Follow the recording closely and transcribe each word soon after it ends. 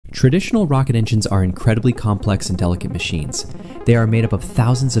Traditional rocket engines are incredibly complex and delicate machines. They are made up of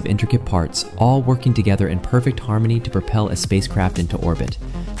thousands of intricate parts, all working together in perfect harmony to propel a spacecraft into orbit.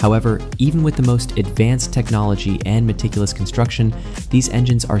 However, even with the most advanced technology and meticulous construction, these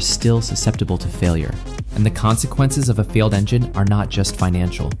engines are still susceptible to failure. And the consequences of a failed engine are not just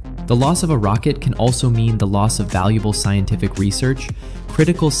financial. The loss of a rocket can also mean the loss of valuable scientific research,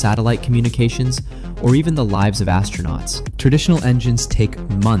 critical satellite communications, or even the lives of astronauts. Traditional engines take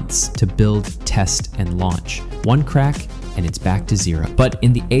months to build, test, and launch. One crack, and it's back to zero. But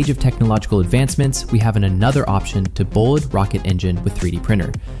in the age of technological advancements, we have another option to build rocket engine with 3D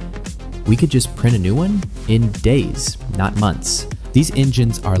printer. We could just print a new one in days, not months. These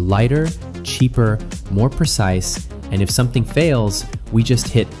engines are lighter, cheaper, more precise, and if something fails, we just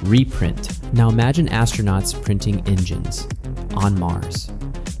hit reprint. Now imagine astronauts printing engines on Mars.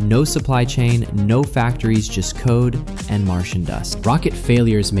 No supply chain, no factories, just code and Martian dust. Rocket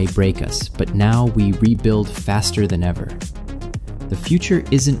failures may break us, but now we rebuild faster than ever. The future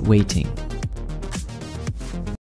isn't waiting.